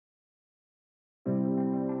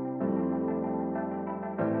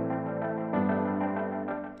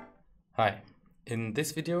Hi, in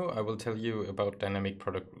this video I will tell you about dynamic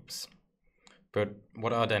product groups. But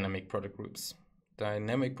what are dynamic product groups?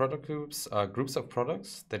 Dynamic product groups are groups of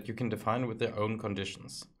products that you can define with their own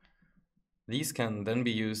conditions. These can then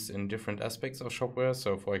be used in different aspects of Shopware.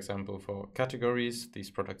 So for example, for categories,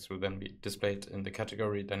 these products will then be displayed in the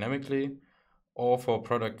category dynamically, or for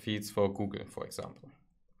product feeds for Google, for example.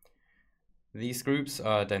 These groups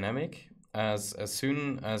are dynamic as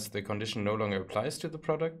soon as the condition no longer applies to the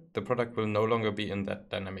product will no longer be in that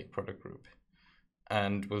dynamic product group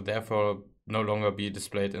and will therefore no longer be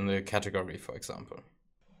displayed in the category, for example.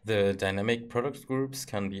 The dynamic product groups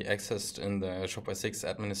can be accessed in the Shopware 6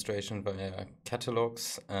 administration via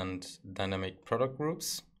catalogs and dynamic product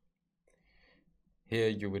groups. Here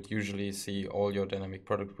you would usually see all your dynamic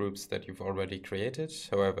product groups that you've already created.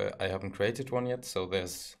 However, I haven't created one yet, so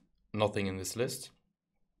there's nothing in this list.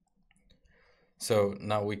 So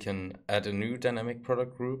now we can add a new dynamic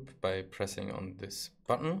product group by pressing on this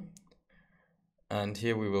button. And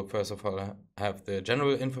here we will first of all have the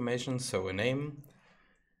general information, so a name.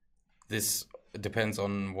 This depends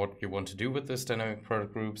on what you want to do with this dynamic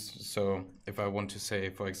product groups. So if I want to say,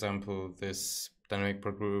 for example, this dynamic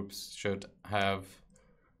product groups should have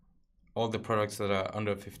all the products that are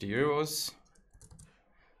under 50 euros,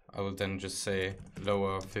 I will then just say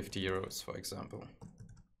lower 50 euros, for example.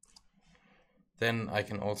 Then I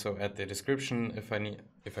can also add the description if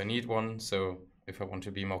I need one. So if I want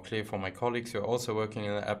to be more clear for my colleagues who are also working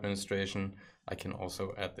in the administration, I can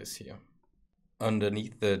also add this here.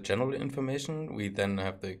 Underneath the general information, we then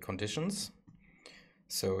have the conditions.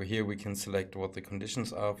 So here we can select what the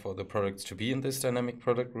conditions are for the products to be in this dynamic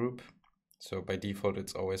product group. So by default,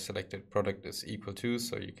 it's always selected product is equal to,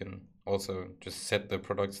 so you can also just set the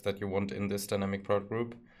products that you want in this dynamic product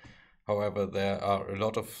group. However, there are a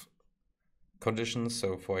lot of conditions.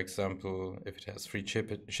 So for example, if it has free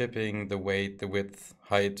shipping, the weight, the width,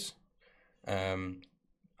 height,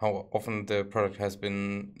 how often the product has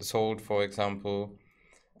been sold, for example,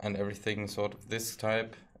 and everything sort of this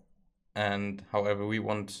type. And however, we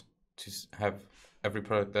want to have every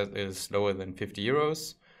product that is lower than 50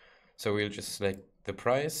 euros. So we'll just select the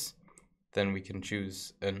price. Then we can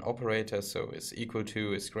choose an operator. So is equal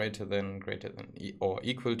to, is greater than, or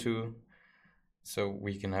equal to. So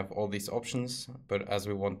we can have all these options, but as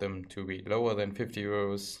we want them to be lower than 50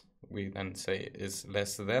 euros, we then say is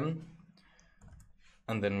less than,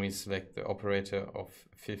 and then we select the operator of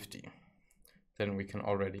 50. Then we can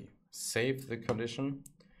already save the condition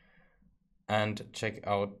and check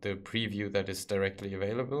out the preview that is directly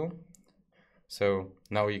available. So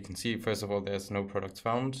now you can see, first of all, there's no products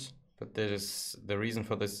found, but the reason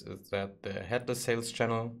for this is that the headless sales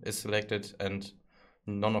channel is selected and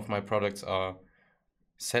none of my products are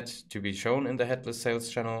set to be shown in the headless sales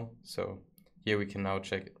channel. So here we can now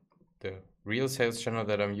check the real sales channel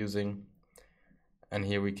that I'm using. And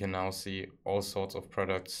here we can now see all sorts of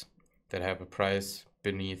products that have a price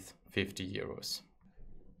beneath 50 euros.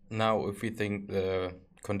 Now, if we think the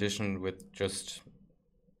condition with just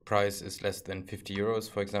price is less than 50 euros,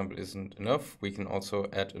 for example, isn't enough, we can also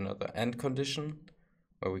add another AND condition,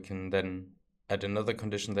 where we can then add another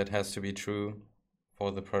condition that has to be true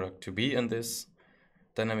for the product to be in this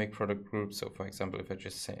dynamic product group. So for example, if I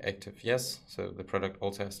just say active yes, so the product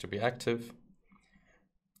also has to be active.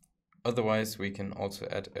 Otherwise, we can also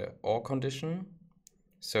add a OR condition.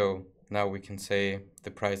 So now we can say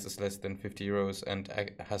the price is less than 50 euros and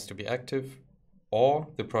has to be active, or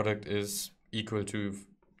the product is equal to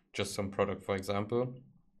just some product, for example.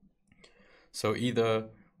 So either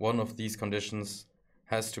one of these conditions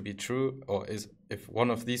has to be true, or if one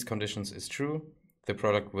of these conditions is true, the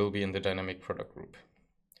product will be in the dynamic product group.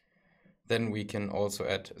 Then we can also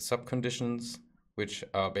add subconditions, which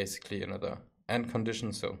are basically another AND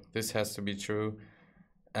condition. So this has to be true,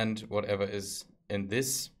 and whatever is in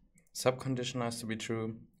this subcondition has to be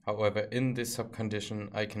true. However, in this subcondition,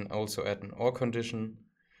 I can also add an OR condition.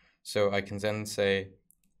 So I can then say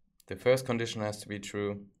the first condition has to be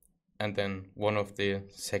true, and then one of the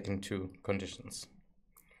second two conditions.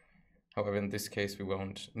 However, in this case, we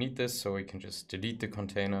won't need this, so we can just delete the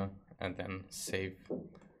container and then save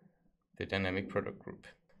the dynamic product group.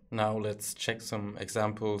 Now let's check some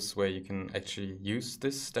examples where you can actually use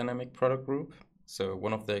this dynamic product group. So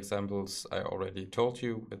one of the examples I already told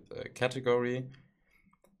you with a category,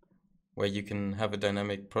 where you can have a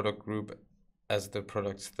dynamic product group as the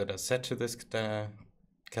products that are set to this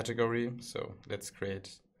category. So let's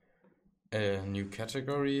create a new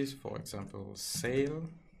category, for example, sale.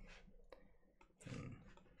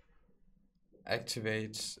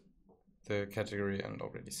 Activate the category and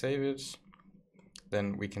already save it.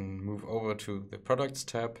 then we can move over to the Products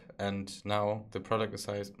tab, and now the product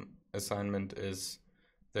assignment is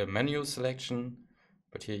the manual selection,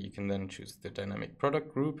 but here you can then choose the dynamic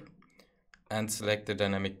product group and select the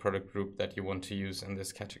dynamic product group that you want to use in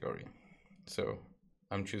this category. So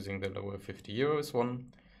I'm choosing the lower 50 euros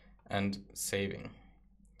one and saving.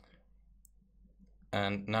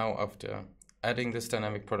 And now after adding this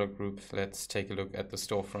dynamic product group, let's take a look at the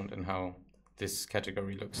storefront and how this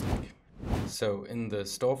category looks like. So in the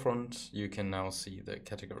storefront, you can now see the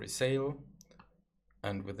category sale.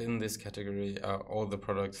 And within this category are all the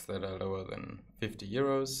products that are lower than 50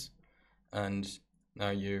 euros. And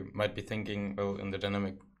now you might be thinking, well, in the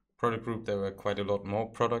dynamic product group, there were quite a lot more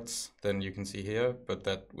products than you can see here, but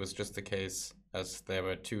that was just the case as there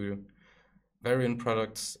were 2 variant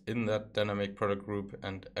products in that dynamic product group,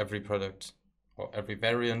 and every product or every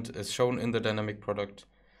variant is shown in the dynamic product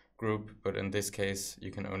group, but in this case,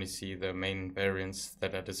 you can only see the main variants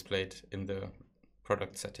that are displayed in the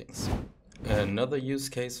product settings. Another use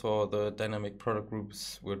case for the dynamic product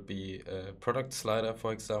groups would be a product slider,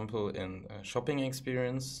 for example, in a shopping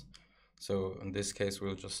experience. So in this case,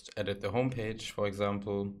 we'll just edit the homepage, for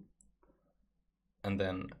example, and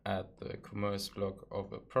then add the commerce block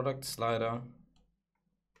of a product slider.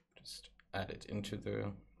 Just add it into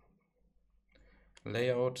the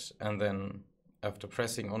layout, and then after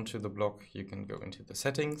pressing onto the block, you can go into the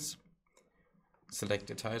settings. Select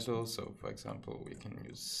the title, so for example we can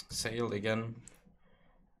use sale again,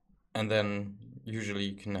 and then usually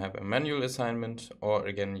you can have a manual assignment, or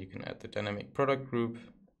again you can add the dynamic product group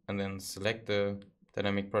and then select the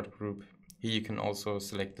dynamic product group. Here you can also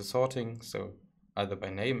select the sorting, so either by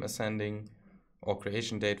name ascending or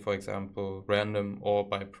creation date, for example, random, or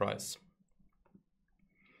by price.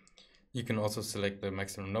 You can also select the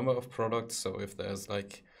maximum number of products, so if there's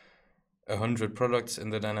like 100 products in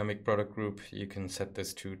the dynamic product group, you can set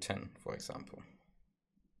this to 10, for example.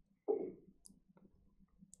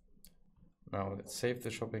 Now let's save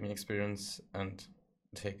the shopping experience and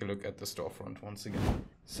take a look at the storefront once again.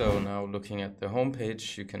 So now looking at the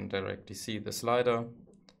homepage, you can directly see the slider,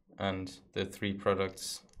 and the 3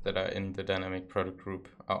 products that are in the dynamic product group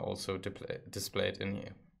are also displayed in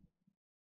here.